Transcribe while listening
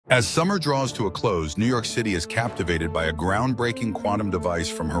As summer draws to a close, New York City is captivated by a groundbreaking quantum device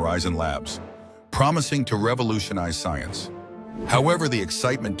from Horizon Labs, promising to revolutionize science. However, the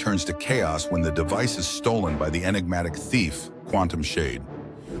excitement turns to chaos when the device is stolen by the enigmatic thief, Quantum Shade.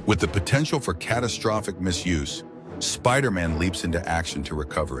 With the potential for catastrophic misuse, Spider-Man leaps into action to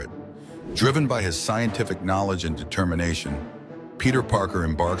recover it. Driven by his scientific knowledge and determination, Peter Parker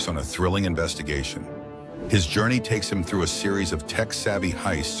embarks on a thrilling investigation. His journey takes him through a series of tech-savvy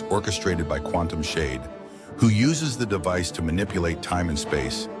heists orchestrated by Quantum Shade, who uses the device to manipulate time and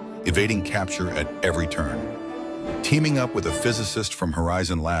space, evading capture at every turn. Teaming up with a physicist from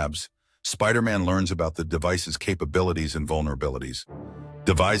Horizon Labs, Spider-Man learns about the device's capabilities and vulnerabilities,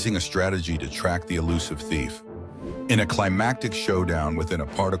 devising a strategy to track the elusive thief. In a climactic showdown within a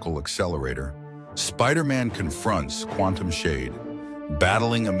particle accelerator, Spider-Man confronts Quantum Shade,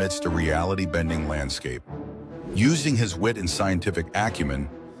 battling amidst a reality-bending landscape. Using his wit and scientific acumen,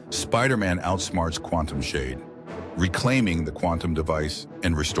 Spider-Man outsmarts Quantum Shade, reclaiming the quantum device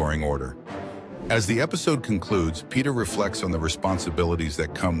and restoring order. As the episode concludes, Peter reflects on the responsibilities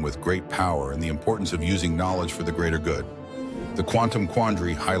that come with great power and the importance of using knowledge for the greater good. The Quantum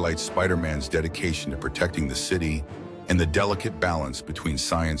Quandary highlights Spider-Man's dedication to protecting the city and the delicate balance between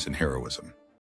science and heroism.